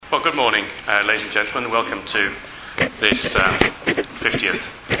Well, good morning, ladies and gentlemen. Welcome to this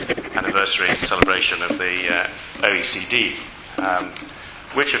 50th anniversary celebration of the OECD,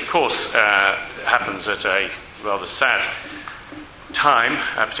 which, of course, happens at a rather sad time,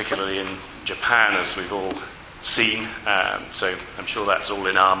 particularly in Japan, as we've all seen. So I'm sure that's all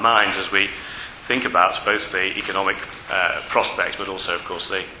in our minds as we think about both the economic prospects, but also, of course,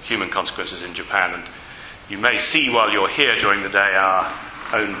 the human consequences in Japan. And you may see while you're here during the day our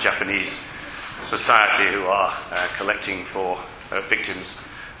own Japanese society who are collecting for victims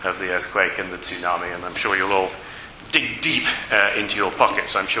of the earthquake and the tsunami, and I'm sure you'll all dig deep into your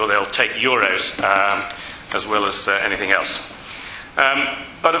pockets. I'm sure they'll take euros as well as anything else.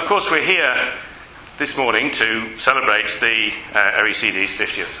 But of course we're here this morning to celebrate the OECD's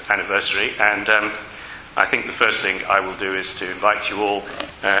 50th anniversary, and I think the first thing I will do is to invite you all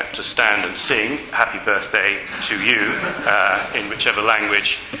to stand and sing Happy Birthday to You in whichever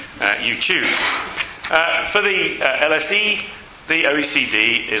language you choose. For the LSE, the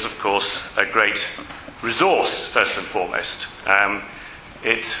OECD is, of course, a great resource, first and foremost.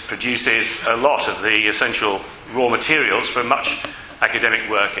 It produces a lot of the essential raw materials for much academic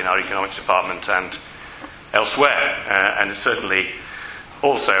work in our economics department and elsewhere, and it's certainly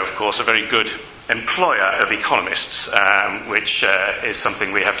also, of course, a very good employer of economists, which is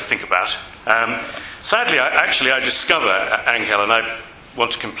something we have to think about. Sadly, I discover, Angel, and I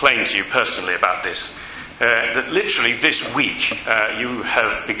want to complain to you personally about this, that literally this week you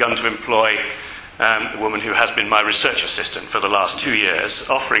have begun to employ a woman who has been my research assistant for the last 2 years,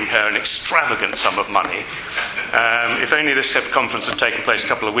 offering her an extravagant sum of money. If only this conference had taken place a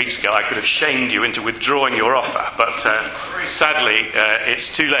couple of weeks ago, I could have shamed you into withdrawing your offer, but sadly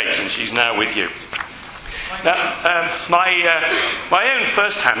it's too late and she's now with you. Now, my own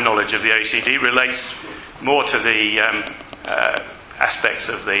first-hand knowledge of the OECD relates more to the aspects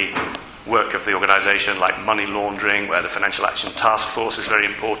of the work of the organisation, like money laundering, where the Financial Action Task Force is very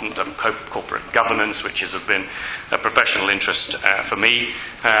important, and corporate governance, which has been a professional interest for me.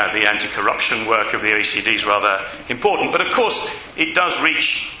 The anti-corruption work of the OECD is rather important, but of course it does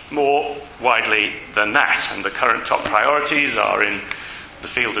reach more widely than that, and the current top priorities are in the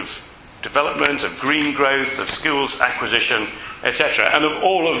field of development, of green growth, of skills acquisition, etc., and of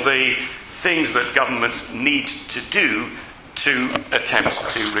all of the things that governments need to do to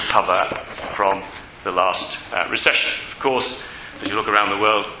attempt to recover from the last recession. Of course, as you look around the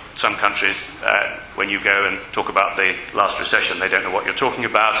world, some countries, when you go and talk about the last recession, they don't know what you're talking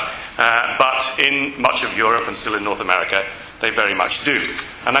about. But in much of Europe and still in North America, they very much do.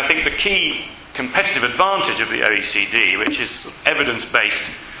 And I think the key competitive advantage of the OECD, which is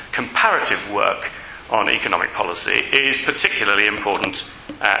evidence-based comparative work on economic policy, is particularly important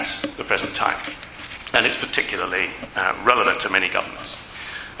at the present time. And it's particularly relevant to many governments.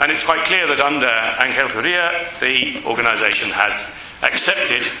 And it's quite clear that under Angel Correa, the organisation has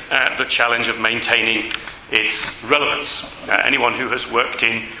accepted the challenge of maintaining its relevance. Anyone who has worked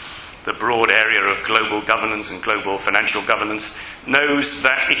in the broad area of global governance and global financial governance knows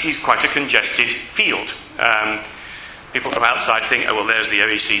that it is quite a congested field. People from outside think, oh, well, there's the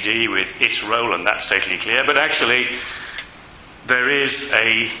OECD with its role, and that's totally clear. But actually, there is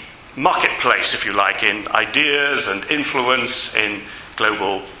a marketplace, if you like, in ideas and influence in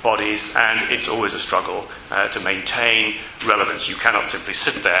global bodies, and it's always a struggle to maintain relevance. You cannot simply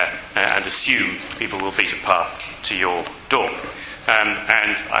sit there and assume people will beat a path to your door.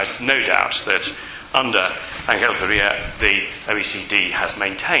 And I've no doubt that under Angel Correa, the OECD has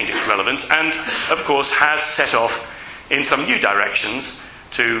maintained its relevance and, of course, has set off in some new directions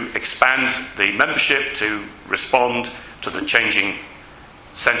to expand the membership, to respond to the changing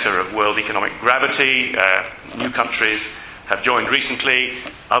centre of world economic gravity. New countries have joined recently.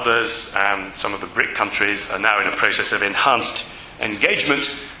 Others, some of the BRIC countries, are now in a process of enhanced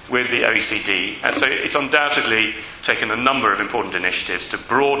engagement with the OECD. And so it's undoubtedly taken a number of important initiatives to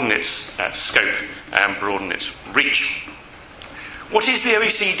broaden its scope and broaden its reach. What is the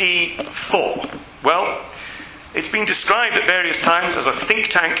OECD for? Well, it's been described at various times as a think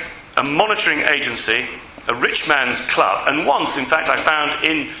tank, a monitoring agency, a rich man's club, and once, in fact, I found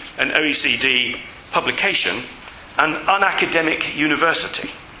in an OECD publication, an unacademic university.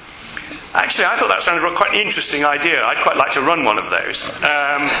 Actually, I thought that sounded like quite an interesting idea. I'd quite like to run one of those.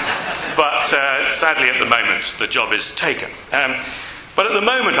 But sadly, at the moment, the job is taken. But at the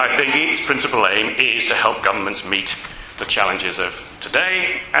moment, I think its principal aim is to help governments meet the challenges of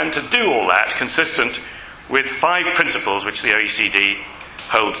today, and to do all that consistent with 5 principles which the OECD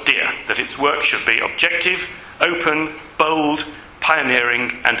holds dear: that its work should be objective, open, bold,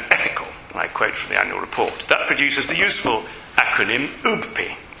 pioneering and ethical. And I quote from the annual report. That produces the useful acronym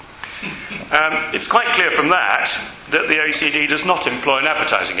OOBP. It's quite clear from that the OECD does not employ an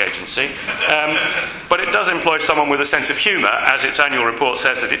advertising agency, but it does employ someone with a sense of humour, as its annual report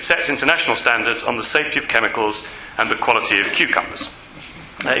says that it sets international standards on the safety of chemicals and the quality of cucumbers.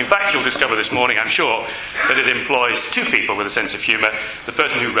 In fact, you'll discover this morning, I'm sure, that it employs two people with a sense of humour, the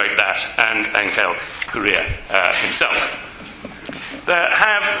person who wrote that and Angel Correa himself. There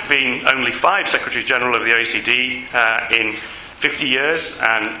have been only 5 Secretaries General of the OECD in 50 years,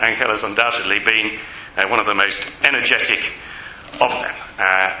 and Angel has undoubtedly been one of the most energetic of them,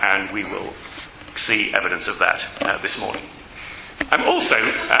 and we will see evidence of that this morning. I'm also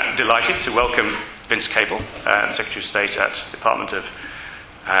delighted to welcome Vince Cable, Secretary of State at the Department of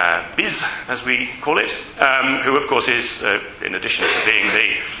Biz, as we call it, who of course is, in addition to being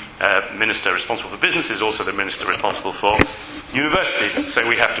the Minister responsible for business, is also the Minister responsible for universities, so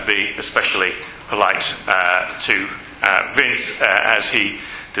we have to be especially polite to Vince as he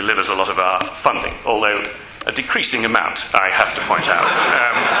delivers a lot of our funding, although a decreasing amount, I have to point out.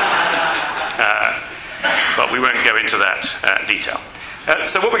 But we won't go into that detail.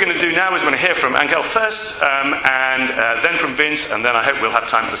 So what we're going to do now is we're going to hear from Angel first, and then from Vince, and then I hope we'll have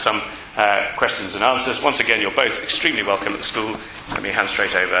time for some questions and answers. Once again, you're both extremely welcome at the school. Let me hand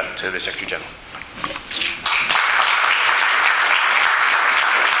straight over to the Secretary General.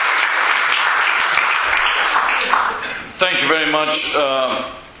 Thank you very much,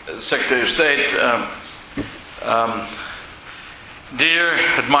 Secretary of State. Dear,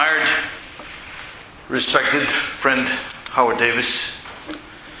 admired, respected friend Howard Davis,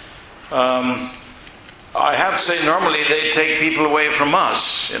 I have to say, normally they take people away from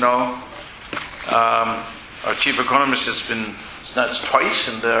us, you know. Our chief economist has been snatched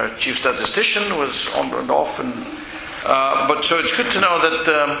twice, and our chief statistician was on and off. But so it's good to know that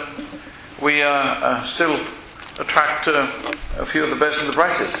we still attract a few of the best and the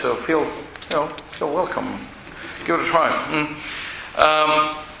brightest. So feel welcome. Give it a try.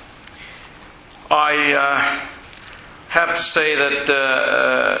 I have to say that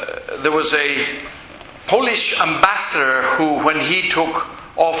there was a Polish ambassador who, when he took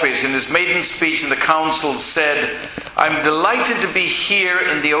office, in his maiden speech in the Council said, "I'm delighted to be here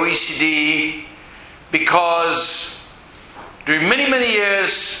in the OECD because during many, many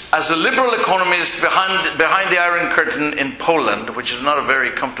years as a liberal economist behind the Iron Curtain in Poland, which is not a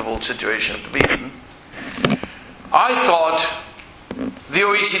very comfortable situation to be in, I thought the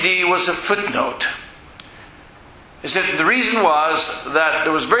OECD was a footnote." He said the reason was that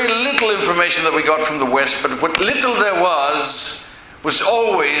there was very little information that we got from the West, but what little there was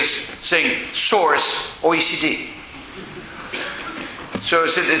always saying, source OECD. So he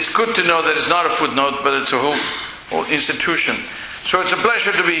said it's good to know that it's not a footnote, but it's a whole institution. So it's a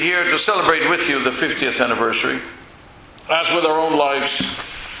pleasure to be here to celebrate with you the 50th anniversary. As with our own lives,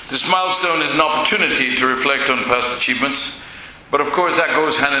 this milestone is an opportunity to reflect on past achievements, but of course that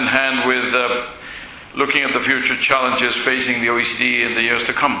goes hand in hand with looking at the future challenges facing the OECD in the years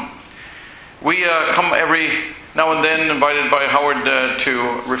to come. We come every now and then, invited by Howard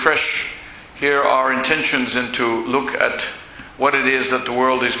to refresh here our intentions and to look at what it is that the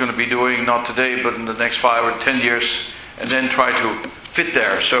world is going to be doing, not today, but in the next 5 or 10 years, and then try to fit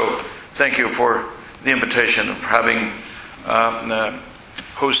there. So thank you for the invitation and for having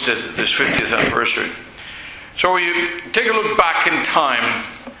hosted this 50th anniversary. So you take a look back in time,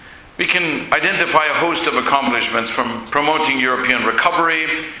 we can identify a host of accomplishments, from promoting European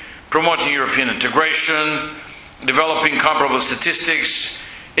recovery, promoting European integration, developing comparable statistics,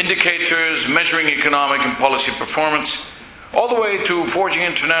 indicators, measuring economic and policy performance, all the way to forging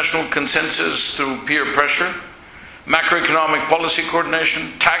international consensus through peer pressure, macroeconomic policy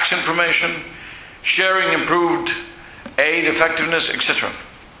coordination, tax information, sharing improved aid effectiveness, etc.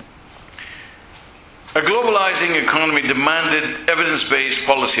 A globalizing economy demanded evidence-based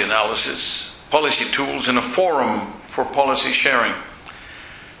policy analysis, policy tools, and a forum for policy sharing,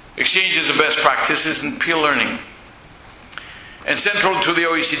 exchanges of best practices, and peer learning. And central to the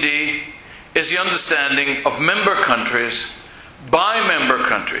OECD is the understanding of member countries by member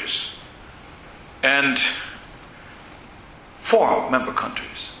countries and for member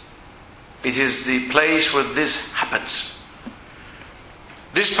countries. It is the place where this happens.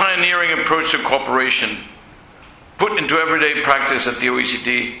 This pioneering approach to cooperation, put into everyday practice at the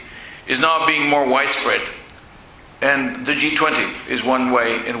OECD, is now being more widespread, and the G20 is one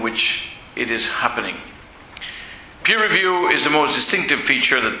way in which it is happening. Peer review is the most distinctive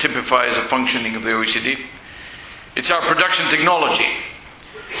feature that typifies the functioning of the OECD. It's our production technology.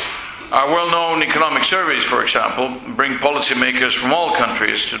 Our well-known economic surveys, for example, bring policymakers from all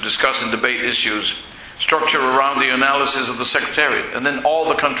countries to discuss and debate issues structured around the analysis of the Secretariat, and then all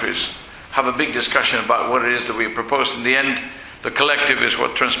the countries have a big discussion about what it is that we propose. In the end, the collective is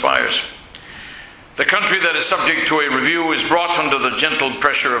what transpires. The country that is subject to a review is brought under the gentle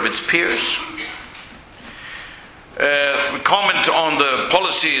pressure of its peers. We comment on the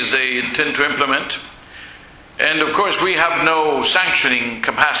policies they intend to implement. And of course, we have no sanctioning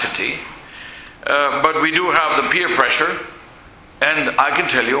capacity, but we do have the peer pressure. And I can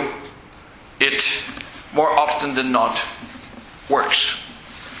tell you, it more often than not works.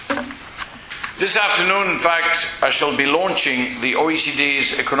 This afternoon, in fact, I shall be launching the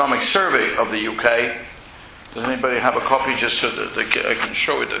OECD's economic survey of the UK. Does anybody have a copy, just so that I can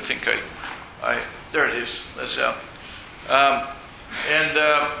show it? I think there it is.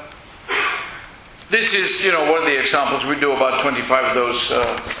 This is, one of the examples. We do about 25 of those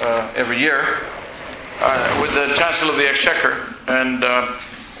every year with the Chancellor of the Exchequer, and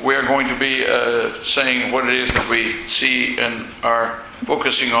we are going to be saying what it is that we see and are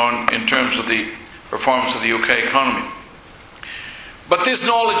focusing on in terms of the performance of the UK economy. But this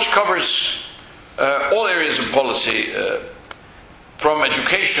knowledge covers all areas of policy, from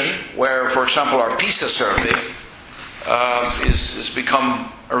education, where, for example, our PISA survey has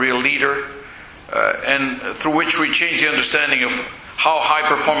become a real leader, and through which we change the understanding of how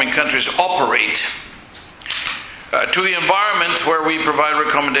high-performing countries operate, to the environment, where we provide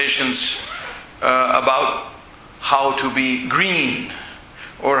recommendations about how to be green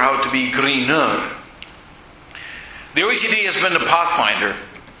or how to be greener. The OECD has been a pathfinder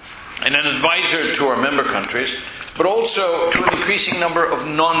and an advisor to our member countries, but also to an increasing number of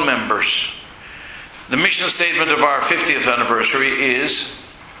non-members. The mission statement of our 50th anniversary is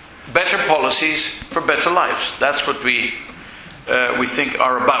better policies for better lives. That's what we think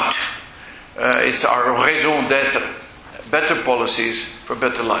are about. It's our raison d'être, better policies for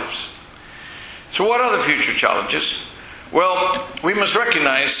better lives. So what are the future challenges? Well, we must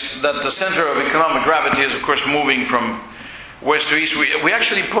recognize that the center of economic gravity is, of course, moving from west to east. We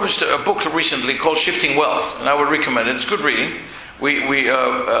actually published a book recently called Shifting Wealth, and I would recommend it. It's good reading. We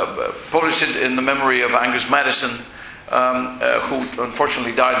published it in the memory of Angus Madison, who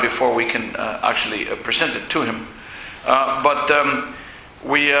unfortunately died before we can actually present it to him.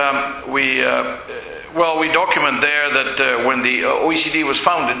 We document there that when the OECD was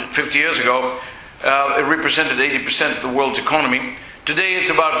founded 50 years ago, it represented 80% of the world's economy. Today it's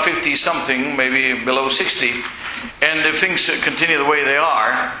about 50-something, maybe below 60. And if things continue the way they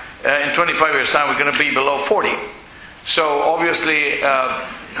are, in 25 years' time we're going to be below 40. So obviously,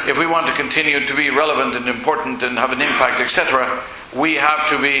 if we want to continue to be relevant and important and have an impact, etc., we have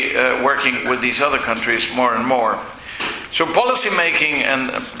to be working with these other countries more and more. So policy making and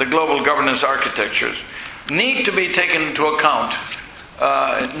the global governance architectures need to be taken into account.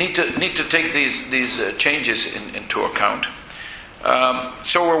 Need to take these changes into account.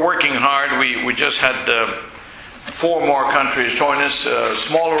 So we're working hard. We just had 4 more countries join us.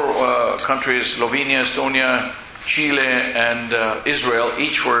 Smaller countries: Slovenia, Estonia, Chile, and Israel,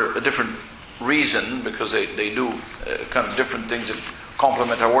 each for a different reason, because they do kind of different things that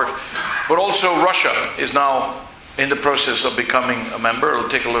complement our work. But also Russia is now in the process of becoming a member. It'll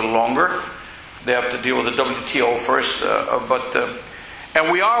take a little longer. They have to deal with the WTO first, and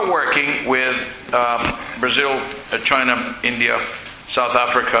we are working with Brazil, China, India, South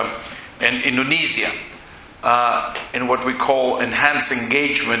Africa, and Indonesia in what we call enhanced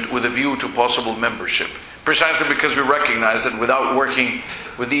engagement with a view to possible membership. Precisely because we recognize that without working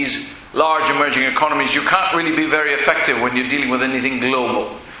with these large emerging economies, you can't really be very effective when you're dealing with anything global.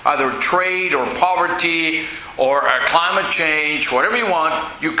 Either trade or poverty or climate change, whatever you want,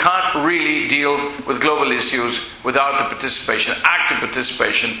 you can't really deal with global issues without the participation, active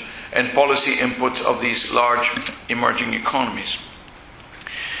participation, and policy inputs of these large emerging economies.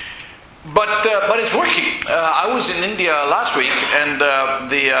 But it's working. I was in India last week, and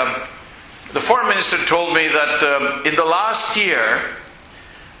the foreign minister told me that in the last year,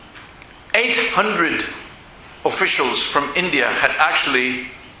 800 officials from India had actually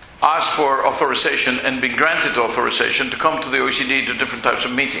asked for authorization and been granted authorization to come to the OECD to different types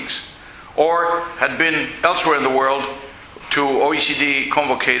of meetings, or had been elsewhere in the world to OECD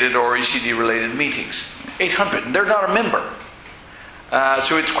convocated or OECD related meetings. 800, and they're not a member.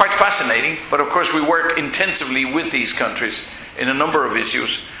 So it's quite fascinating, but of course we work intensively with these countries in a number of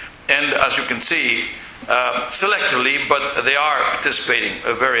issues, and as you can see, selectively, but they are participating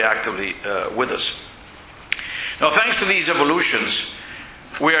very actively with us. Now, thanks to these evolutions,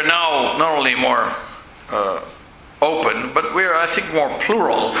 we are now not only more open, but we are, I think, more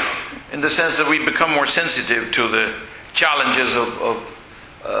plural in the sense that we become more sensitive to the challenges of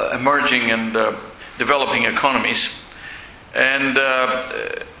emerging and developing economies. And,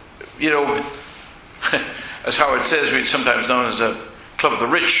 as Howard says, we're sometimes known as a club of the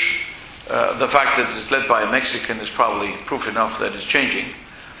rich. The fact that it's led by a Mexican is probably proof enough that it's changing.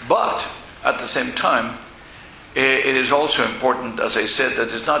 But at the same time, it is also important, as I said,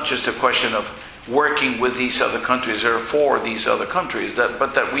 that it's not just a question of working with these other countries or for these other countries,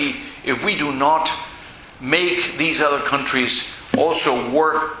 but that if we do not make these other countries also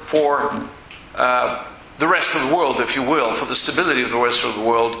work for the rest of the world, if you will, for the stability of the rest of the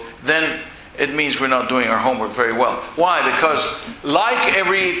world, then it means we're not doing our homework very well. Why? Because like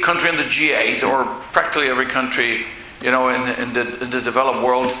every country in the G8, or practically every country, in the developed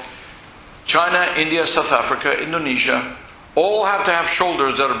world, China, India, South Africa, Indonesia, all have to have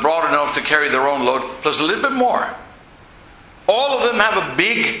shoulders that are broad enough to carry their own load, plus a little bit more. All of them have a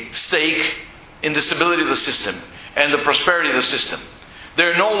big stake in the stability of the system and the prosperity of the system.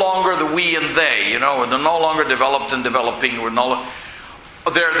 They're no longer the we and they, and they're no longer developed and developing.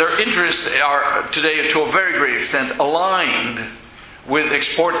 Their interests are today, to a very great extent, aligned with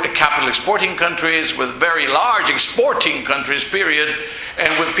capital exporting countries, with very large exporting countries, period,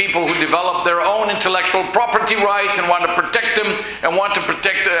 and with people who develop their own intellectual property rights and want to protect them and want to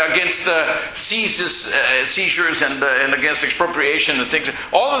protect against seizures and against expropriation and things.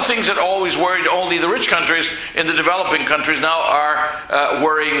 All the things that always worried only the rich countries in the developing countries now are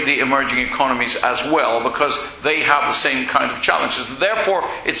worrying the emerging economies as well, because they have the same kind of challenges. Therefore,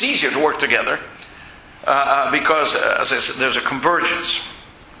 it's easier to work together because, as I said, there's a convergence.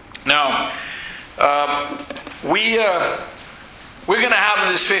 Now, we're going to have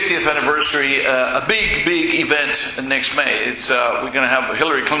in this 50th anniversary a big event next May. We're going to have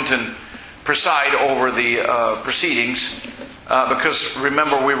Hillary Clinton preside over the proceedings because,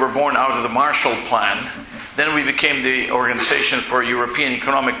 remember, we were born out of the Marshall Plan. Then we became the Organization for European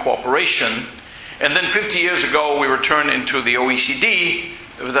Economic Cooperation. And then 50 years ago, we were turned into the OECD,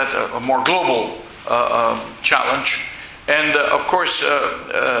 with that a more global challenge. And, of course,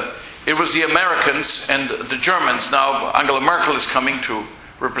 it was the Americans and the Germans. Now Angela Merkel is coming to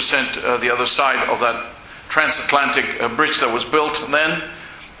represent the other side of that transatlantic bridge that was built then.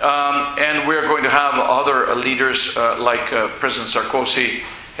 And we're going to have other leaders like President Sarkozy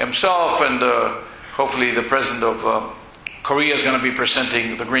himself, and hopefully the President of Korea is going to be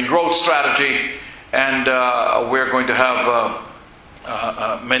presenting the Green Growth Strategy. And we're going to have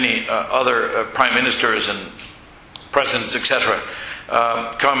many other prime ministers and presidents, etc.,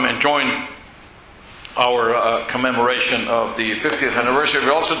 come and join our commemoration of the 50th anniversary,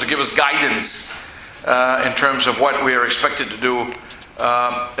 but also to give us guidance in terms of what we are expected to do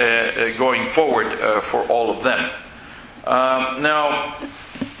going forward for all of them. Now,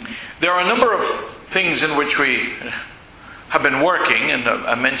 there are a number of things in which we have been working, and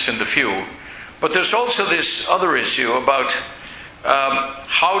I mentioned a few, but there's also this other issue about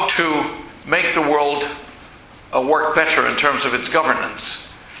how to make the world work better in terms of its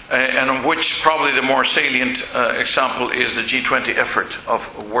governance, and of which probably the more salient example is the G20 effort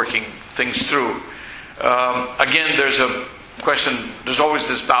of working things through. Again, there's a question, there's always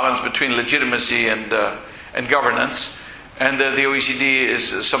this balance between legitimacy and governance, and the OECD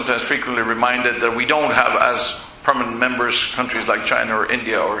is sometimes frequently reminded that we don't have as permanent members countries like China or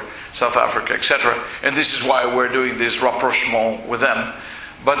India or South Africa, etc., and this is why we're doing this rapprochement with them.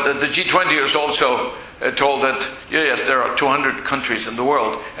 But the G20 is also told that, yes, there are 200 countries in the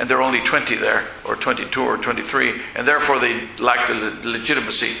world, and there are only 20 there, or 22 or 23, and therefore they lack the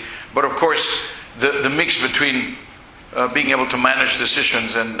legitimacy. But of course, the mix between being able to manage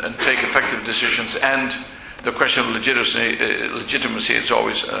decisions and take effective decisions and the question of legitimacy is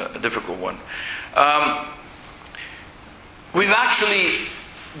always a difficult one. We've actually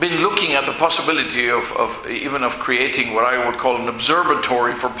been looking at the possibility of creating what I would call an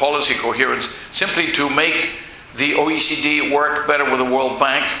observatory for policy coherence, simply to make the OECD work better with the World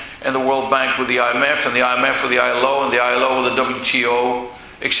Bank, and the World Bank with the IMF, and the IMF with the ILO, and the ILO with the WTO,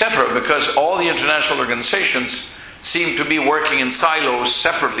 etc. Because all the international organizations seem to be working in silos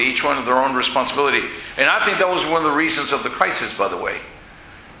separately, each one of their own responsibility. And I think that was one of the reasons of the crisis, by the way.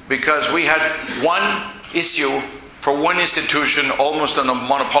 Because we had one issue for one institution almost on a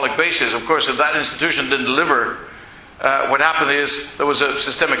monopolic basis. Of course, if that institution didn't deliver, what happened is there was a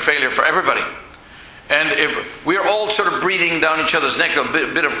systemic failure for everybody. And if we're all sort of breathing down each other's neck, a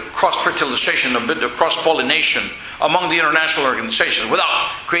bit of cross-fertilization, a bit of cross-pollination among the international organizations, without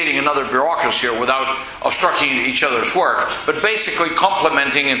creating another bureaucracy or without obstructing each other's work, but basically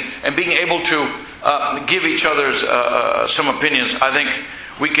complementing and being able to give each other's some opinions, I think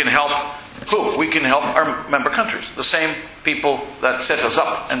we can help. Who? We can help our member countries, the same people that set us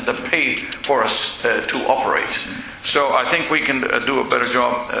up and that pay for us to operate. So I think we can do a better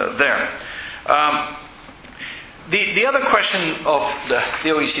job there. The other question of the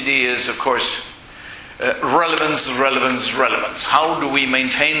OECD is, of course, relevance. How do we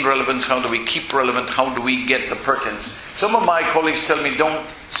maintain relevance? How do we keep relevant? How do we get the pertinence? Some of my colleagues tell me, don't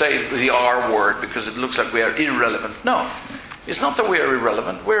say the R word because it looks like we are irrelevant. No, it's not that we are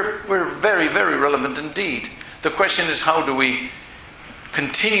irrelevant. We're very, very relevant indeed. The question is, how do we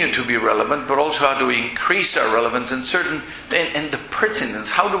continue to be relevant, but also how do we increase our relevance and the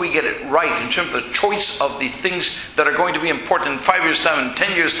pertinence? How do we get it right in terms of the choice of the things that are going to be important in 5 years' time and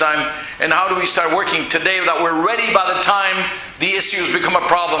 10 years' time? And how do we start working today that we're ready by the time the issues become a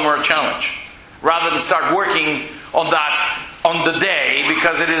problem or a challenge, rather than start working on that on the day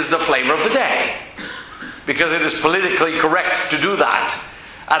because it is the flavor of the day, because it is politically correct to do that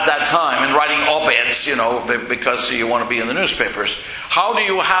at that time, and writing op-eds, because you want to be in the newspapers. How do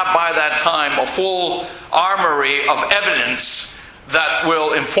you have by that time a full armory of evidence that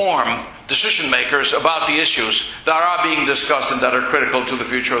will inform decision makers about the issues that are being discussed and that are critical to the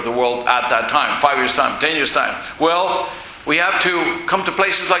future of the world at that time, 5 years' time, 10 years' time? Well, we have to come to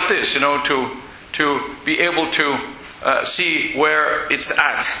places like this, to be able to see where it's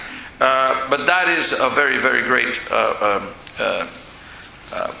at. But that is a very, very great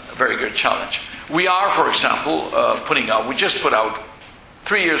very good challenge. We are, for example, we just put out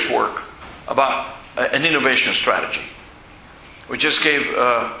 3 years' work about an innovation strategy. We just gave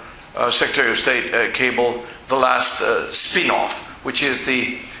Secretary of State Cable the last spin-off, which is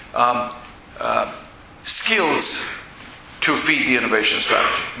the skills to feed the innovation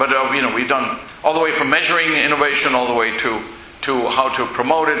strategy. But we've done all the way from measuring innovation all the way to how to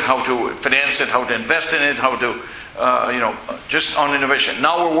promote it, how to finance it, how to invest in it, how to just on innovation.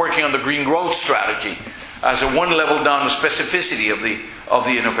 Now we're working on the green growth strategy as a one level down the specificity of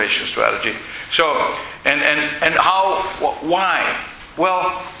the innovation strategy. So, and how, why?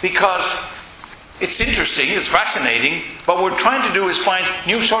 Well, because it's interesting, it's fascinating, but what we're trying to do is find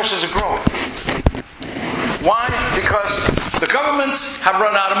new sources of growth. Why? Because the governments have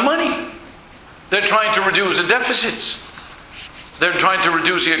run out of money. They're trying to reduce the deficits. They're trying to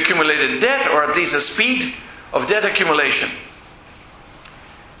reduce the accumulated debt, or at least the speed of debt accumulation.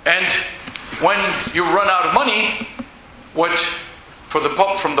 And when you run out of money, from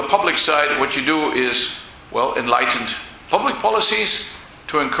the public side, what you do is, enlightened public policies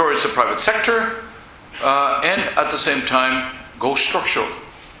to encourage the private sector, and at the same time, go structural.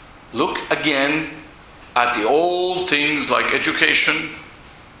 Look again at the old things like education,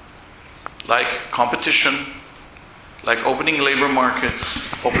 like competition, like opening labor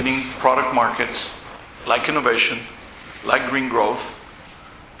markets, opening product markets, like innovation, like green growth,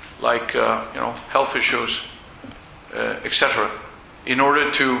 like health issues, etc., in order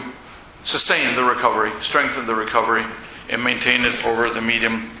to sustain the recovery, strengthen the recovery, and maintain it over the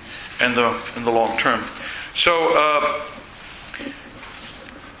medium and the long term. So,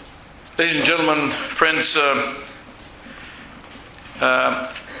 ladies and gentlemen, friends,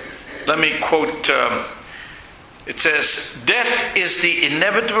 let me quote. It says, "Death is the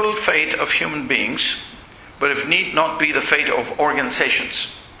inevitable fate of human beings, but it need not be the fate of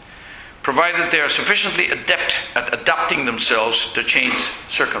organizations, provided they are sufficiently adept at adapting themselves to changed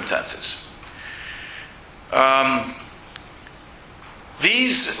circumstances."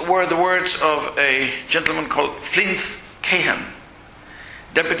 These were the words of a gentleman called Flint Cahan,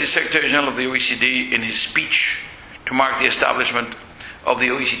 Deputy Secretary General of the OECD, in his speech to mark the establishment of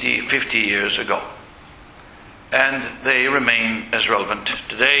the OECD 50 years ago. And they remain as relevant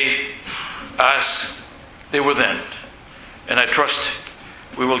today as they were then. And I trust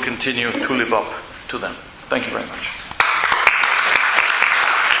we will continue to live up to them. Thank you very much.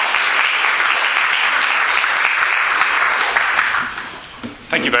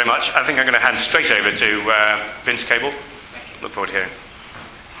 Thank you very much. I think I'm going to hand straight over to Vince Cable. Look forward to hearing.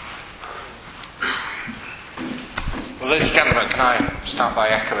 Well, ladies and gentlemen, can I start by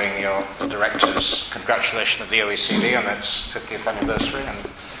echoing your Director's congratulations of the OECD on its 50th anniversary, and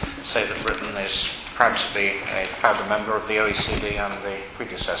say that Britain is proud to be a founder member of the OECD and the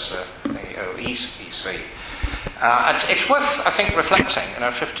predecessor, the OECD. It's worth, I think, reflecting,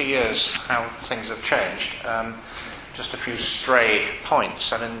 50 years, how things have changed. Just a few stray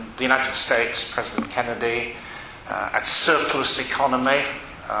points. In the United States, President Kennedy, a surplus economy,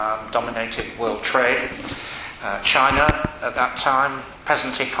 dominated world trade. China, at that time,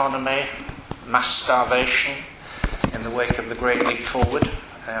 peasant economy, mass starvation in the wake of the Great Leap Forward.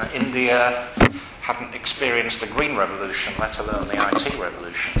 India hadn't experienced the Green Revolution, let alone the IT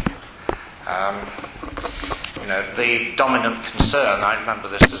revolution. The dominant concern, I remember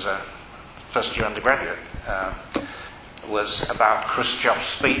this as a first-year undergraduate, was about Khrushchev's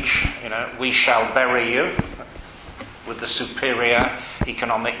speech, we shall bury you with the superior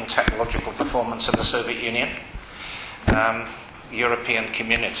economic and technological performance of the Soviet Union. European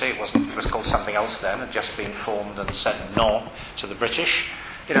Community, it was called something else then, had just been formed and said no to the British.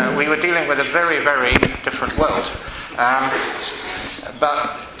 We were dealing with a very, very different world. But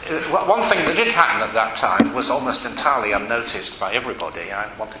one thing that did happen at that time was almost entirely unnoticed by everybody. I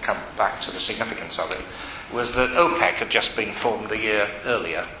want to come back to the significance of it. Was that OPEC had just been formed a year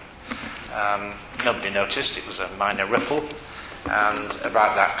earlier. Nobody noticed, it was a minor ripple, and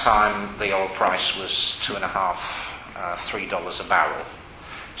about that time the oil price was $2.5, $3 a barrel,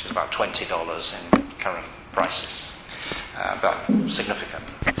 which is about $20 in current prices, but significant.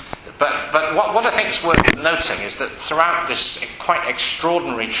 But what I think is worth noting is that throughout this quite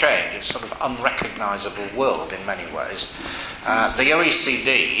extraordinary change, it's sort of unrecognisable world in many ways, the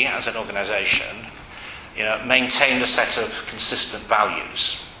OECD as an organisation maintained a set of consistent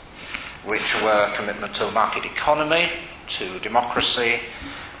values, which were commitment to a market economy, to democracy,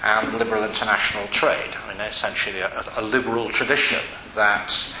 and liberal international trade. I mean, essentially a liberal tradition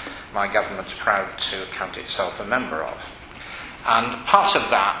that my government's proud to count itself a member of. And part of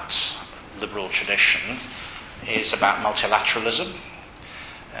that liberal tradition is about multilateralism.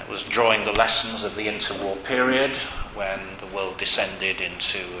 It was drawing the lessons of the interwar period when the world descended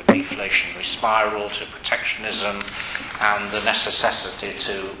into a deflationary spiral, to protectionism, and the necessity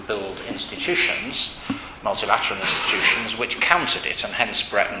to build institutions, multilateral institutions, which countered it, and hence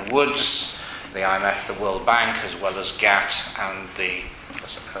Bretton Woods, the IMF, the World Bank, as well as GATT, and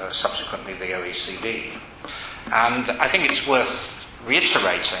subsequently the OECD. And I think it's worth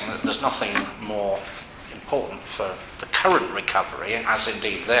reiterating that there's nothing more important for the current recovery, as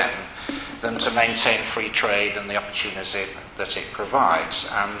indeed then, than to maintain free trade and the opportunity that it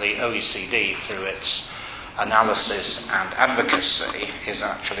provides. And the OECD, through its analysis and advocacy, is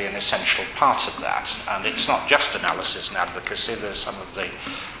actually an essential part of that. And it's not just analysis and advocacy, there's some of the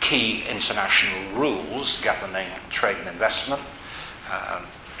key international rules governing trade and investment,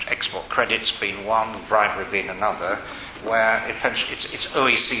 export credits being one, bribery being another, where it's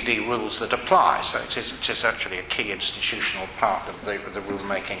OECD rules that apply. So it is actually a key institutional part of the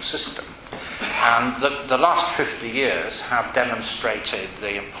rule-making system. And the last 50 years have demonstrated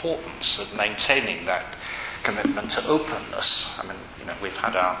the importance of maintaining that commitment to openness. I mean, we've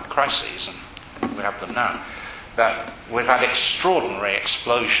had our crises, and we have them now. But we've had extraordinary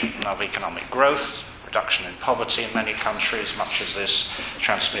explosion of economic growth, reduction in poverty in many countries, much of this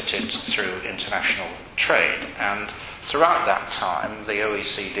transmitted through international trade. And throughout that time, the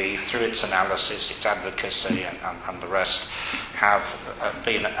OECD, through its analysis, its advocacy, and the rest, have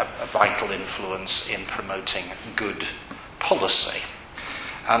been a vital influence in promoting good policy.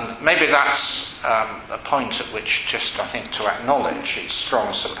 And maybe that's a point at which just, I think, to acknowledge its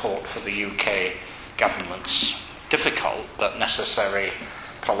strong support for the UK government's difficult but necessary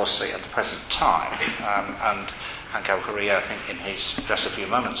policy at the present time. And Hank El-Khoury, I think, in his address a few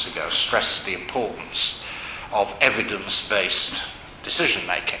moments ago, stressed the importance of evidence-based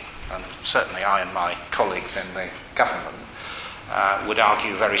decision-making. And certainly I and my colleagues in the government would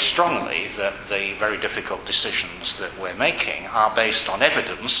argue very strongly that the very difficult decisions that we're making are based on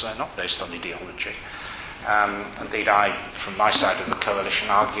evidence, they're not based on ideology. Indeed, I, from my side of the coalition,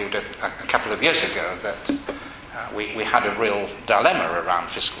 argued a couple of years ago that we had a real dilemma around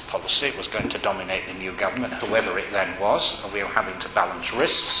fiscal policy. It was going to dominate the new government, whoever it then was, and we were having to balance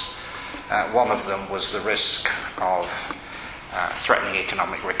risks. One of them was the risk of threatening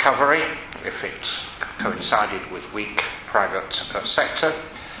economic recovery if it coincided with weak private sector,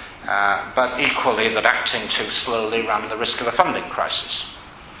 but equally that acting too slowly ran the risk of a funding crisis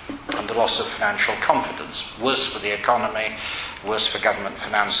and the loss of financial confidence, worse for the economy, worse for government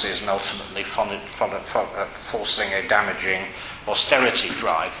finances, and ultimately forcing a damaging austerity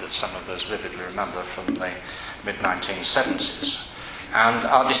drive that some of us vividly remember from the mid-1970s. And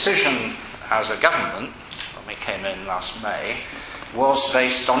our decision as a government, when we came in last May, was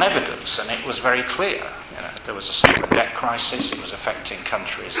based on evidence, and it was very clear. There was a sovereign debt crisis. It was affecting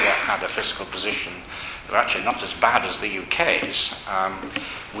countries that had a fiscal position that were actually not as bad as the UK's.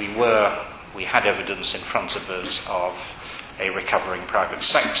 We had evidence in front of us of a recovering private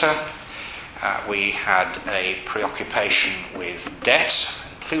sector. We had a preoccupation with debt,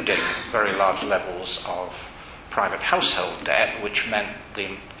 including very large levels of private household debt, which meant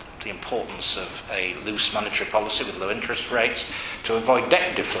the importance of a loose monetary policy with low interest rates to avoid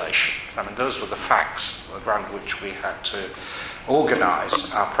debt deflation. I mean, those were the facts around which we had to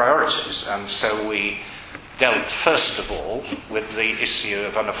organise our priorities. And so we dealt, first of all, with the issue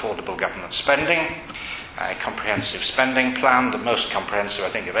of unaffordable government spending. a comprehensive spending plan, the most comprehensive, I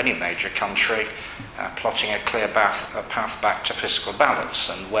think, of any major country, plotting a clear path back to fiscal balance.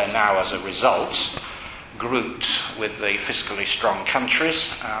 And we're now, as a result, grouped with the fiscally strong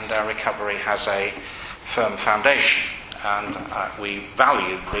countries, and our recovery has a firm foundation. And we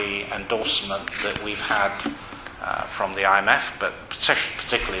value the endorsement that we've had from the IMF, but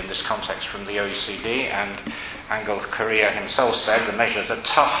particularly in this context from the OECD, and Angel Correa himself said the measures are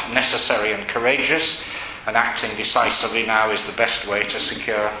tough, necessary and courageous, and acting decisively now is the best way to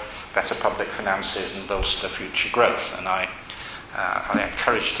secure better public finances and bolster future growth. And I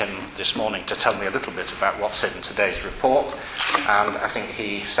encouraged him this morning to tell me a little bit about what's in today's report, and I think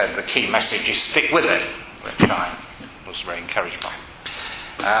he said the key message is stick with it, which I was very encouraged by.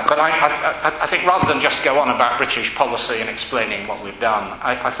 But I think rather than just go on about British policy and explaining what we've done,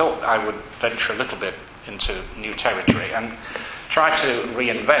 I thought I would venture a little bit into new territory and try to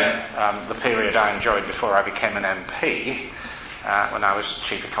reinvent the period I enjoyed before I became an MP, when I was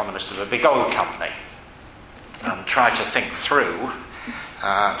chief economist of a big oil company, and try to think through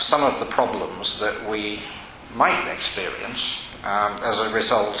some of the problems that we might experience as a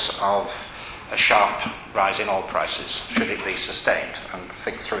result of a sharp rise in oil prices, should it be sustained, and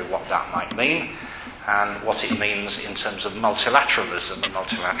think through what that might mean and what it means in terms of multilateralism and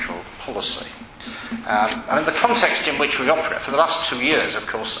multilateral policy. And the context in which we operate, for the last 2 years, of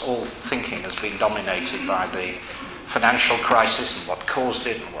course, all thinking has been dominated by the financial crisis and what caused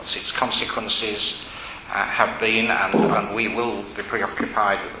it and what its consequences have been, and we will be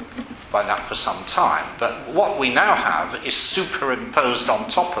preoccupied by that for some time. But what we now have is superimposed on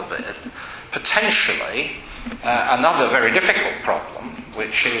top of it, potentially, another very difficult problem,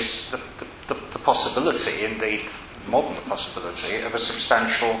 which is the possibility, indeed more than the possibility, of a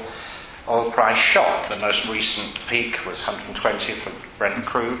substantial oil price shock. The most recent peak was 120 for Brent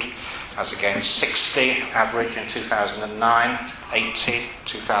crude, as against 60 average in 2009, 80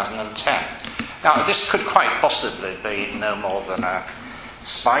 2010. Now, this could quite possibly be no more than a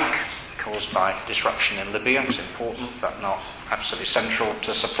spike caused by disruption in Libya. It's important, but not absolutely central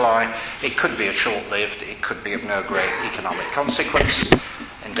to supply. It could be a short-lived, it could be of no great economic consequence.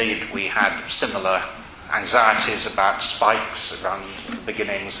 Indeed, we had similar anxieties about spikes around the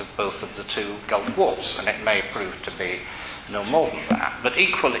beginnings of both of the two Gulf Wars, and it may prove to be no more than that. But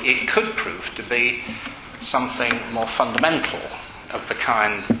equally, it could prove to be something more fundamental of the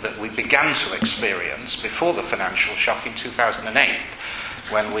kind that we began to experience before the financial shock in 2008,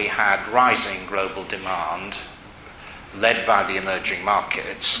 when we had rising global demand led by the emerging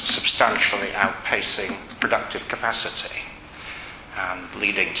markets, substantially outpacing productive capacity and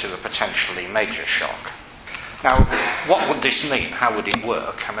leading to a potentially major shock. Now, what would this mean? How would it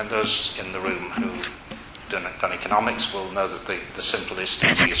work? I mean, those in the room who've done economics will know that the simplest,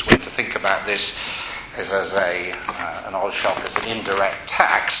 easiest way to think about this is as an oil shock as an indirect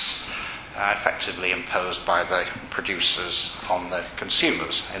tax effectively imposed by the producers on the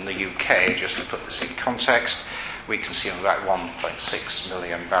consumers. In the UK, just to put this in context, we consume about 1.6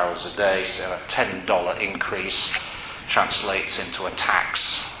 million barrels a day, so a $10 increase translates into a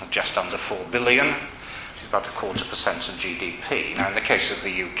tax of just under 4 billion, which is about 0.25% of GDP. Now, in the case of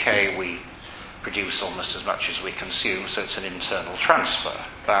the UK, we produce almost as much as we consume, so it's an internal transfer.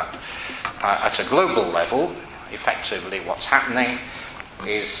 But at a global level, effectively what's happening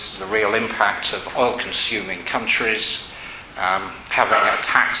is the real impact of oil-consuming countries having a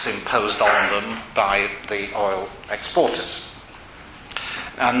tax imposed on them by the oil exporters.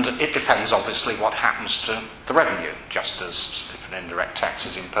 And it depends, obviously, what happens to the revenue, just as if an indirect tax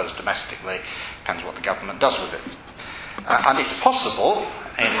is imposed domestically, depends what the government does with it. And it's possible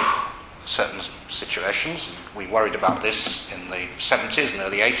in certain situations, we worried about this in the 70s and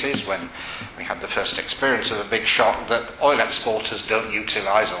early 80s when we had the first experience of a big shock, that oil exporters don't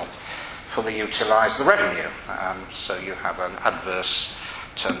utilise or fully utilise the revenue. So you have an adverse,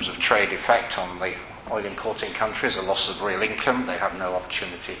 in terms of trade effect on the oil importing countries, a loss of real income. They have no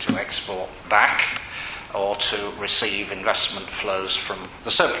opportunity to export back or to receive investment flows from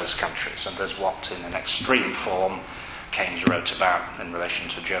the surplus countries. And there's what, in an extreme form, Keynes wrote about in relation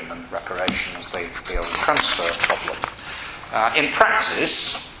to German reparations, the oil transfer problem. In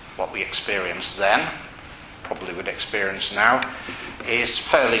practice, what we experienced then, probably would experience now, is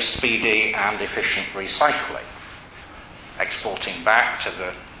fairly speedy and efficient recycling. Exporting back to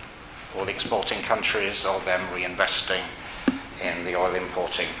the oil exporting countries or them reinvesting in the oil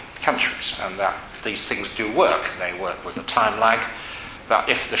importing countries. And that these things do work. They work with a time lag. But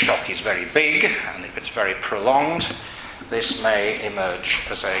if the shock is very big and if it's very prolonged, this may emerge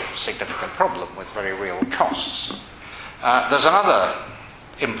as a significant problem with very real costs. There's another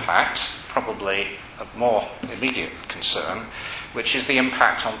impact, probably of more immediate concern, which is the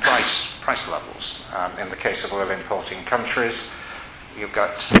impact on price levels. In the case of oil importing countries, you've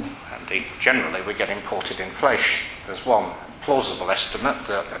got, indeed generally, we get imported inflation. There's one plausible estimate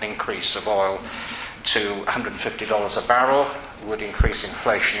that an increase of oil to $150 a barrel would increase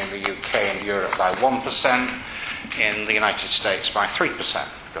inflation in the UK and Europe by 1%, in the United States by 3%,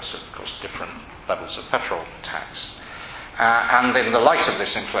 because of course different levels of petrol tax. And in the light of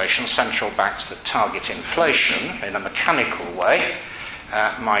this inflation, central banks that target inflation in a mechanical way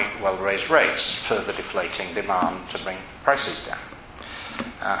might well raise rates, further deflating demand to bring prices down.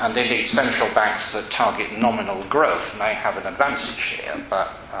 And indeed, central banks that target nominal growth may have an advantage here,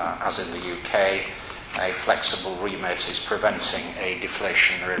 but as in the UK, a flexible remit is preventing a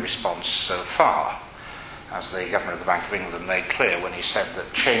deflationary response so far. As the Governor of the Bank of England made clear when he said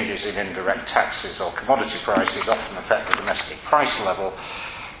that changes in indirect taxes or commodity prices often affect the domestic price level,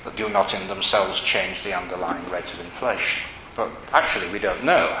 but do not in themselves change the underlying rate of inflation. But actually we don't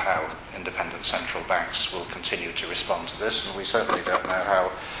know how independent central banks will continue to respond to this, and we certainly don't know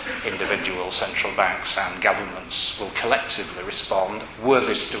how individual central banks and governments will collectively respond were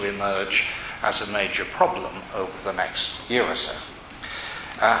this to emerge as a major problem over the next year or so.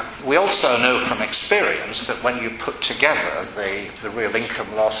 We also know from experience that when you put together the real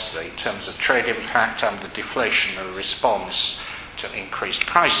income loss, in terms of trade impact and the deflationary response to increased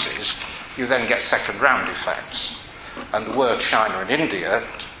prices, you then get second round effects. And were China and India,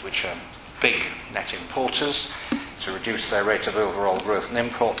 which are big net importers, to reduce their rate of overall growth and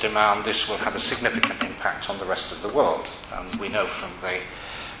import demand, this will have a significant impact on the rest of the world. And we know from the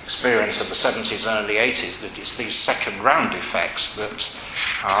experience of the 70s and early 80s that it's these second round effects that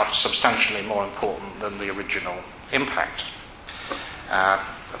are substantially more important than the original impact.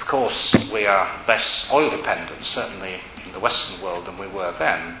 Of course, we are less oil dependent, certainly in the Western world, than we were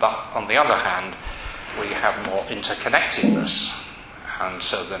then, but on the other hand, we have more interconnectedness, and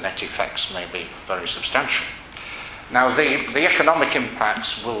so the net effects may be very substantial. Now, the economic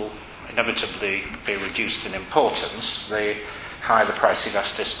impacts will inevitably be reduced in importance the higher the price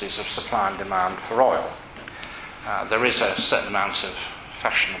elasticities of supply and demand for oil. There is a certain amount of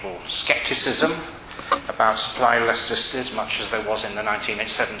fashionable scepticism about supply elasticities, much as there was in the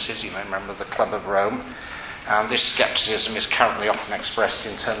 1970s. You may remember the Club of Rome. And this scepticism is currently often expressed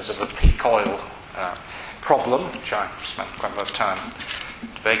in terms of a peak oil problem, which I spent quite a lot of time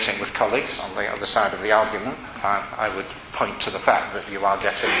debating with colleagues on the other side of the argument. I would point to the fact that you are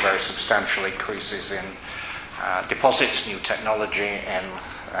getting very substantial increases in deposits, new technology, and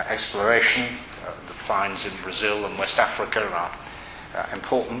exploration. The finds in Brazil and West Africa are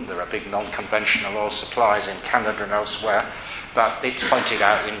important. There are big non-conventional oil supplies in Canada and elsewhere. But it's pointed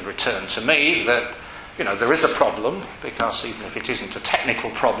out in return to me that there is a problem, because even if it isn't a technical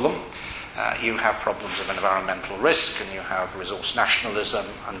problem, you have problems of environmental risk, and you have resource nationalism,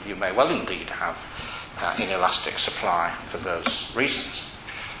 and you may well indeed have inelastic supply for those reasons.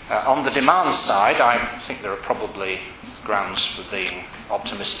 On the demand side, I think there are probably grounds for being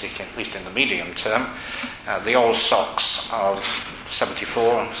optimistic, at least in the medium term. The oil stocks of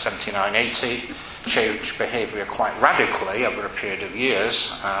 74 and 79, 80 changed behaviour quite radically over a period of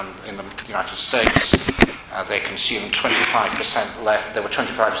years. In the United States, they consumed 25% less. They were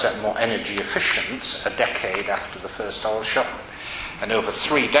 25% more energy efficient a decade after the first oil shock. And over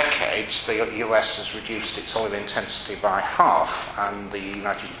 3 decades, the US has reduced its oil intensity by half, and the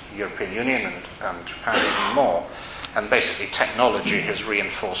European Union and Japan even more. And basically, technology has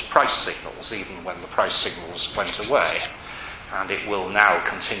reinforced price signals, even when the price signals went away. And it will now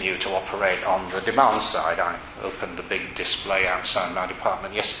continue to operate on the demand side. I opened a big display outside my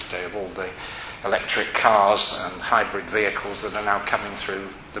department yesterday of all the electric cars and hybrid vehicles that are now coming through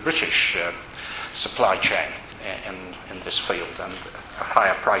the British supply chain in this field, and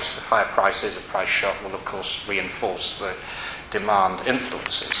higher prices, a price shock will of course reinforce the demand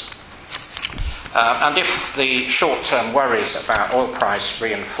influences. And if the short-term worries about oil price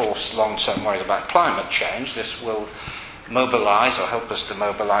reinforce long-term worries about climate change, this will mobilise, or help us to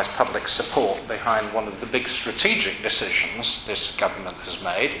mobilise, public support behind one of the big strategic decisions this government has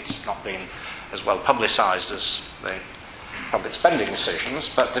made. It's not been as well publicised as the public spending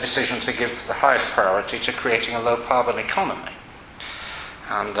decisions, but the decision to give the highest priority to creating a low-carbon economy.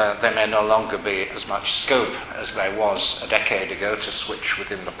 And there may no longer be as much scope as there was a decade ago to switch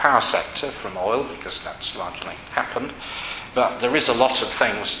within the power sector from oil, because that's largely happened. But there is a lot of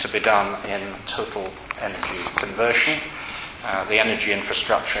things to be done in total energy conversion. The energy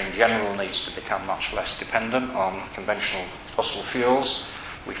infrastructure in general needs to become much less dependent on conventional fossil fuels.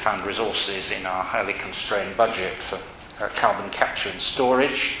 We found resources in our highly constrained budget for carbon capture and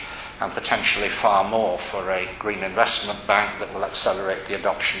storage. and potentially far more for a green investment bank that will accelerate the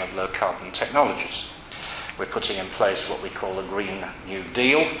adoption of low-carbon technologies. We're putting in place what we call a Green New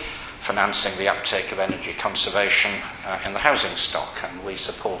Deal, financing the uptake of energy conservation in the housing stock, and we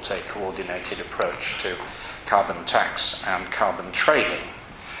support a coordinated approach to carbon tax and carbon trading.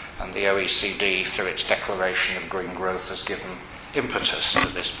 And the OECD, through its declaration of green growth, has given impetus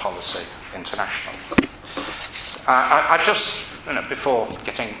to this policy internationally. I just, before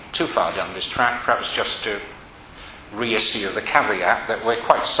getting too far down this track, perhaps just to reissue the caveat that we're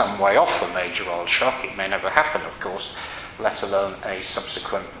quite some way off a major oil shock. It may never happen, of course, let alone a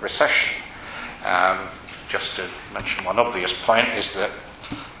subsequent recession. Just to mention one obvious point is that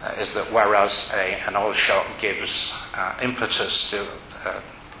whereas an oil shock gives impetus to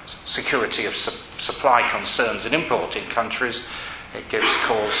security of supply concerns in importing countries, it gives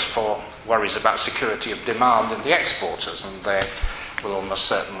cause for worries about security of demand in the exporters, and they will almost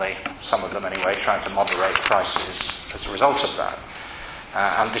certainly, some of them anyway, try to moderate prices as a result of that.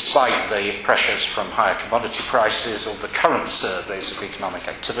 And despite the pressures from higher commodity prices, all the current surveys of economic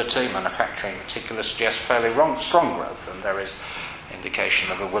activity, manufacturing in particular, suggest fairly strong growth, and there is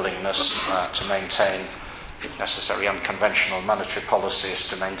indication of a willingness to maintain, if necessary, unconventional monetary policies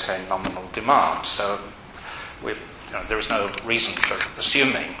to maintain nominal demand. So there is no reason for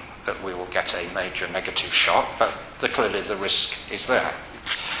assuming that we will get a major negative shock, but clearly the risk is there.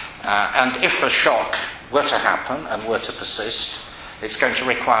 And if a shock were to happen and were to persist, it's going to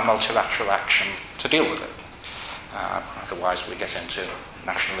require multilateral action to deal with it. Otherwise we get into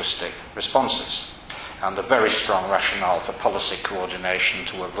nationalistic responses. And a very strong rationale for policy coordination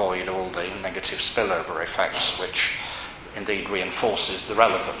to avoid all the negative spillover effects, which indeed reinforces the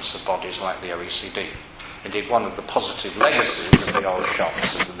relevance of bodies like the OECD. Indeed, one of the positive legacies of the oil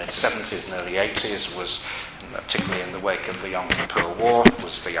shocks of the mid-70s and early 80s was, particularly in the wake of the Yom Kippur War,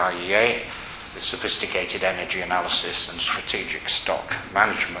 was the IEA, with sophisticated energy analysis and strategic stock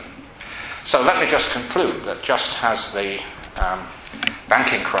management. So let me just conclude that just as the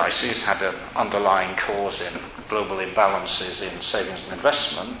banking crisis had an underlying cause in global imbalances in savings and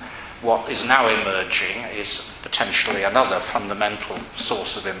investment, what is now emerging is potentially another fundamental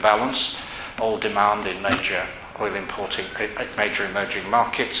source of imbalance. Oil demand in major emerging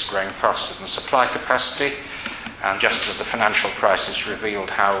markets growing faster than supply capacity, and just as the financial crisis revealed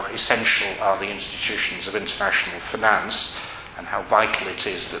how essential are the institutions of international finance and how vital it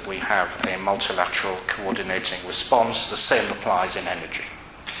is that we have a multilateral coordinating response, the same applies in energy.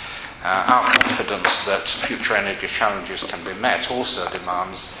 Our confidence that future energy challenges can be met also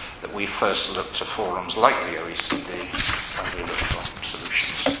demands that we first look to forums like the OECD when we look for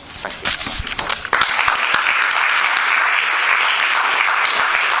solutions. Thank you.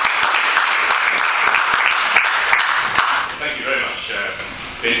 Thank you very much,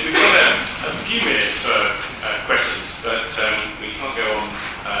 Vince. We've got a few minutes for questions, but we can't go on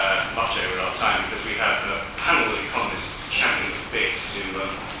much over our time because we have a panel of economists champing at the bit to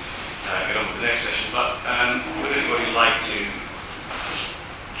get on with the next session. But would anybody like to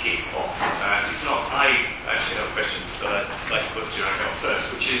kick off? If not, I actually have a question that I'd like to put to Angel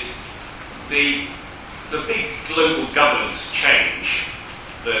first, which is the big global governance change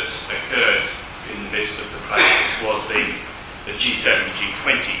that occurred in the midst of the crisis was the G7,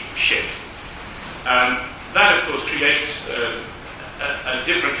 G20 shift. That, of course, creates a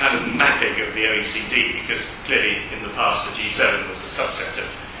different kind of mapping of the OECD, because clearly in the past the G7 was a subset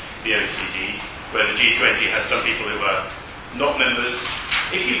of the OECD, where the G20 has some people who are not members.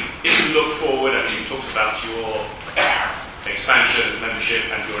 If you look forward, and you talked about your expansion of membership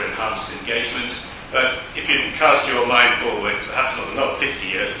and your enhanced engagement, but if you cast your mind forward, perhaps not another 50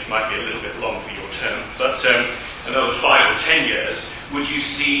 years, which might be a little bit long for your term, but another 5 or 10 years, would you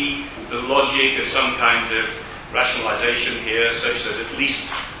see the logic of some kind of rationalisation here, such that at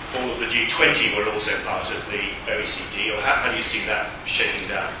least all of the G20 were also part of the OECD, or how do you see that shaping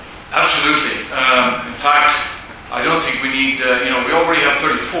down? Absolutely. In fact, I don't think we need, we already have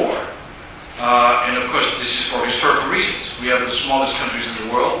 34. And of course, this is for historical reasons. We have the smallest countries in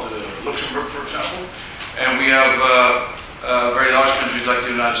the world, Luxembourg, for example, and we have very large countries like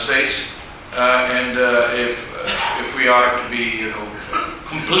the United States. And if we are to be,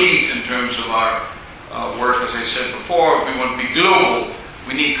 complete in terms of our work, as I said before, if we want to be global,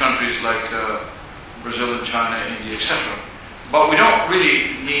 we need countries like Brazil and China, India, etc. But we don't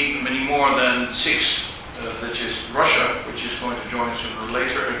really need many more than 6. That is Russia, which is going to join sooner or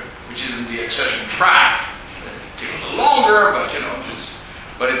later, which is in the accession track. It takes a little longer,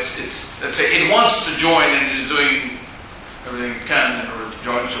 but it's let's say it wants to join and is doing everything it can in order to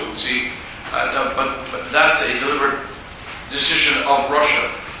join. So we'll see. But that's a deliberate decision of Russia.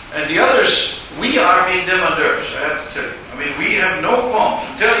 And the others, we are being demandeurs, I have to tell you. I mean, we have no qualms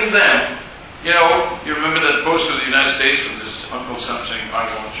in telling them, you know, you remember that post of the United States with this Uncle Sam saying, I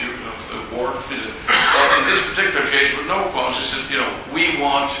want you, of the war? Well, in this particular case, with no qualms, they said, you know, we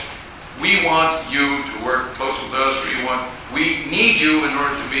want you to work close with us, we need you in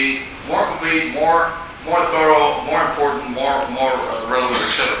order to be more complete, more thorough, more important, more relevant,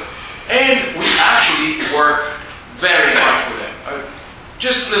 etc. And we actually work very much with them.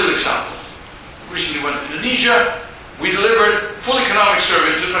 Just a little example. Recently went to Indonesia. We delivered full economic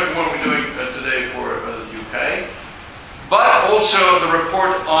surveys, just like the one we're doing today for the UK, but also the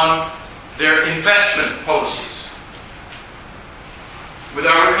report on their investment policies, with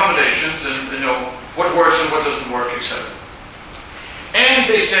our recommendations and, you know, what works and what doesn't work, etc. And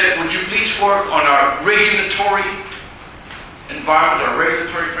they said, would you please work on our regulatory environment, our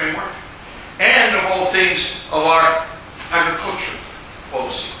regulatory framework, and of all things, of our agriculture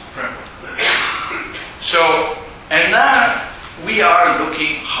policy framework. So, and now we are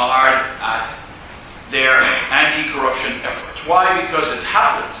looking hard at their anti-corruption efforts. Why? Because it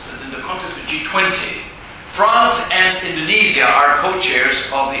happens that in the context of G20, France and Indonesia are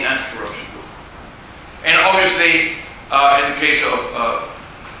co-chairs of the anti-corruption group. And obviously, in the case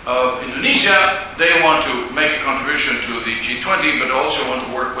of Indonesia, they want to make a contribution to the G20, but also want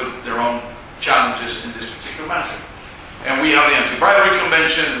to work with their own challenges in this particular matter. And we have the Anti-Bribery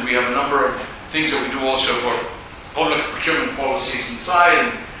Convention, and we have a number of things that we do also for public procurement policies inside,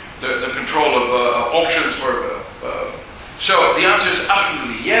 and the control of auctions for... So the answer is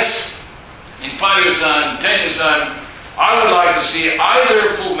absolutely yes. In 5 years' time, 10 years' time, I would like to see either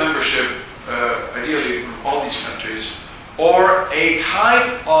full membership, ideally from all these countries, or a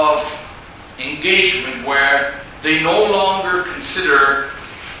type of engagement where they no longer consider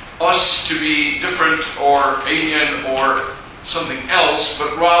us to be different or alien or something else,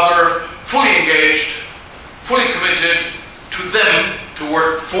 but rather fully engaged, fully committed to them, to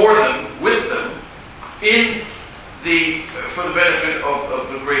work for them, with them, for the benefit of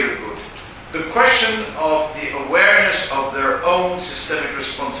the greater good. The question of the awareness of their own systemic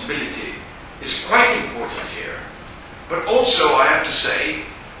responsibility is quite important here. But also, I have to say,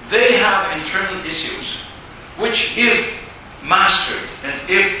 they have internal issues which, if mastered and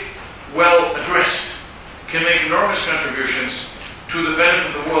if well addressed, can make enormous contributions to the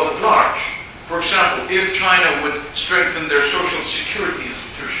benefit of the world at large. For example, if China would strengthen their social security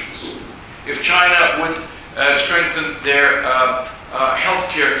institutions, if China would strengthen their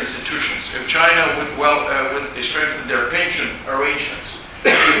healthcare institutions, if China would strengthen their pension arrangements,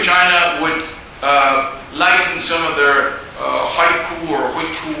 if China would lighten some of their haiku or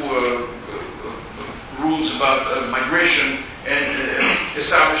huiku rules about migration and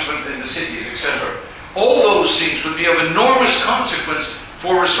establishment in the cities, etc. All those things would be of enormous consequence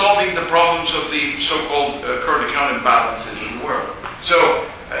for resolving the problems of the so-called current account imbalances in the world. So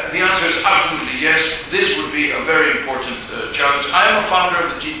the answer is absolutely yes. This would be a very important challenge. I am a founder of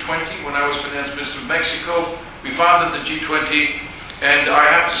the G20. When I was finance minister of Mexico, we founded the G20, and I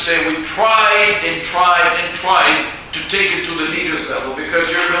have to say we tried to take it to the leaders level, because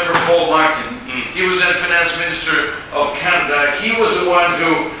you remember Paul Martin. He was then finance minister of Canada. He was the one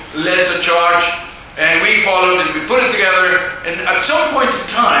who led the charge, and we followed and we put it together. And at some point in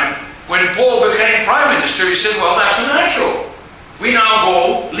time, when Paul became prime minister, he said, well, that's natural. We now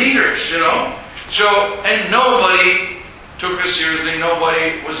go leaders, you know. So, and nobody took us seriously.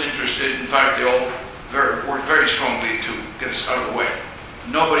 Nobody was interested. In fact, they all worked very strongly to get us out of the way.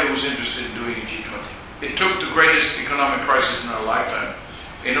 Nobody was interested in doing a G20. It took the greatest economic crisis in our lifetime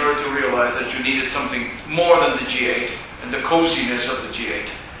in order to realize that you needed something more than the G8 and the coziness of the G8,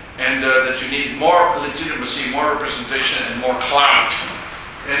 and that you needed more legitimacy, more representation, and more clout.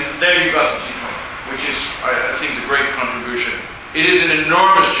 And then you got the G20, which is, I think, the great contribution. It is an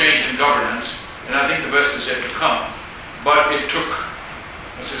enormous change in governance, and I think the best is yet to come. But it took,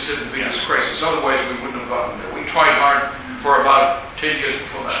 as I said, the Venus crisis. Otherwise, we wouldn't have gotten there. We tried hard for about 10 years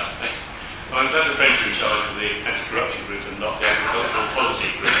before that. I'm glad the French are in charge of the anti-corruption group and not the agricultural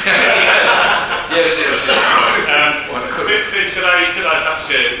policy group. Yes. Could I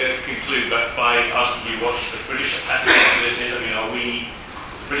perhaps conclude by asking you what the British attitude to this is? I mean, are we,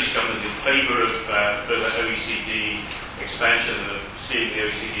 the British government, in favour of further OECD expansion and of seeing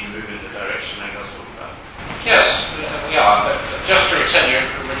the OECD move in the direction I was talking about? Yes, we are. But just to return to your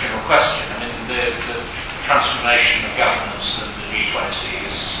original question, I mean, the transformation of governance of the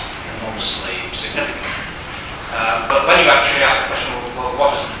G20 is enormously significant. But when you actually ask the question, well,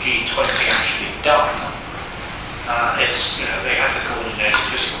 what has the G20 actually done? It's, they had the coordinated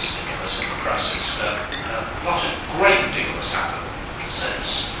fiscal stimulus in the crisis, but not a great deal has happened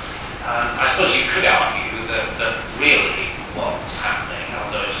since.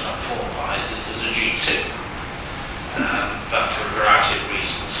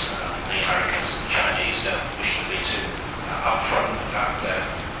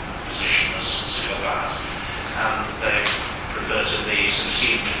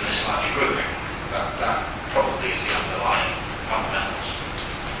 subsumed in this larger grouping. That probably is the underlying fundamentals.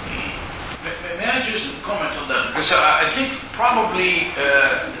 May I just comment on that? Because I think probably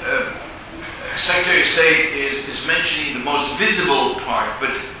Secretary of State is mentioning the most visible part,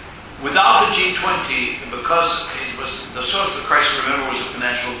 but without the G20, because it was the source of the crisis, remember, was the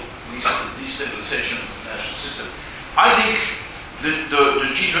financial destabilization of the financial system. I think the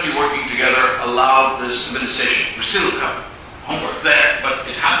G20 working together allowed this stabilization. We still have homework there, but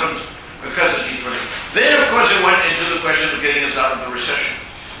it happened because of G20. Then, of course, it went into the question of getting us out of the recession.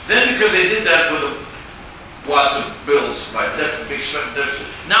 Then, because they did that with lots of bills, right? Big deficit.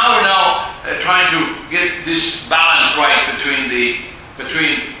 Now we're trying to get this balance right between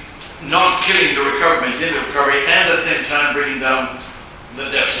not killing the recovery, maintaining the recovery, and at the same time bringing down the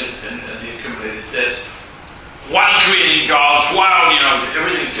deficit and the accumulated debts, while creating jobs, while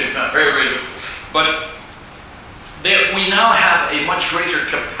everything at the same time. Very, very difficult. But we now have a much greater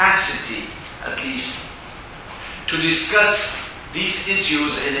capacity, at least, to discuss these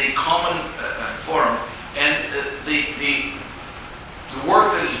issues in a common forum, and the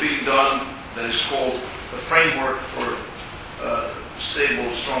work that is being done, that is called the framework for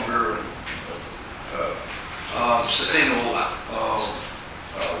stable, stronger, sustainable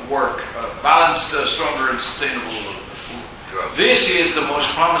work, balanced, stronger, and sustainable growth. This is the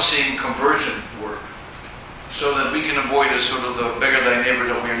most promising conversion work, so that we can avoid a sort of the beggar thy neighbor,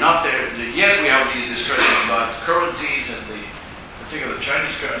 that we're not there yet. We have these discussions about currencies and particular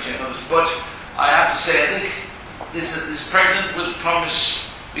Chinese currency and others, but I have to say, I think this is pregnant with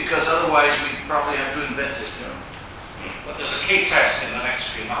promise, because otherwise we probably have to invent it. But there's a key test in the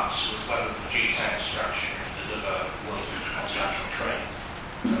next few months with whether the G10 structure can deliver world continental trade.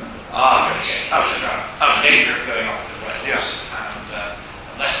 Yes. Absolutely. Danger of going off the rails. Yes. And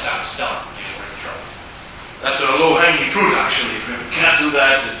unless that's done, you're in trouble. That's a low-hanging fruit, actually. If we can't do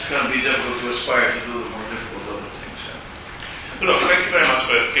that, it's going to be difficult to aspire to do the more difficult other things. Well, look, thank you very much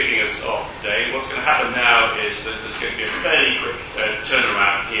for kicking us off today. What's going to happen now is that there's going to be a fairly quick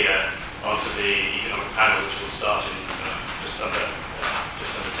turnaround here onto the economic panel, which will start in just under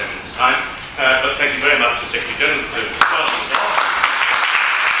 10 minutes' time. But thank you very much to Secretary General for starting us off.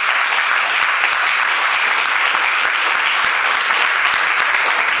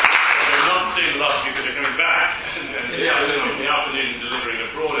 We're not seeing the last of you because you're coming back in the afternoon delivering a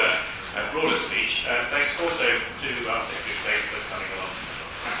broader speech. Thanks also to our Secretary of State for coming along.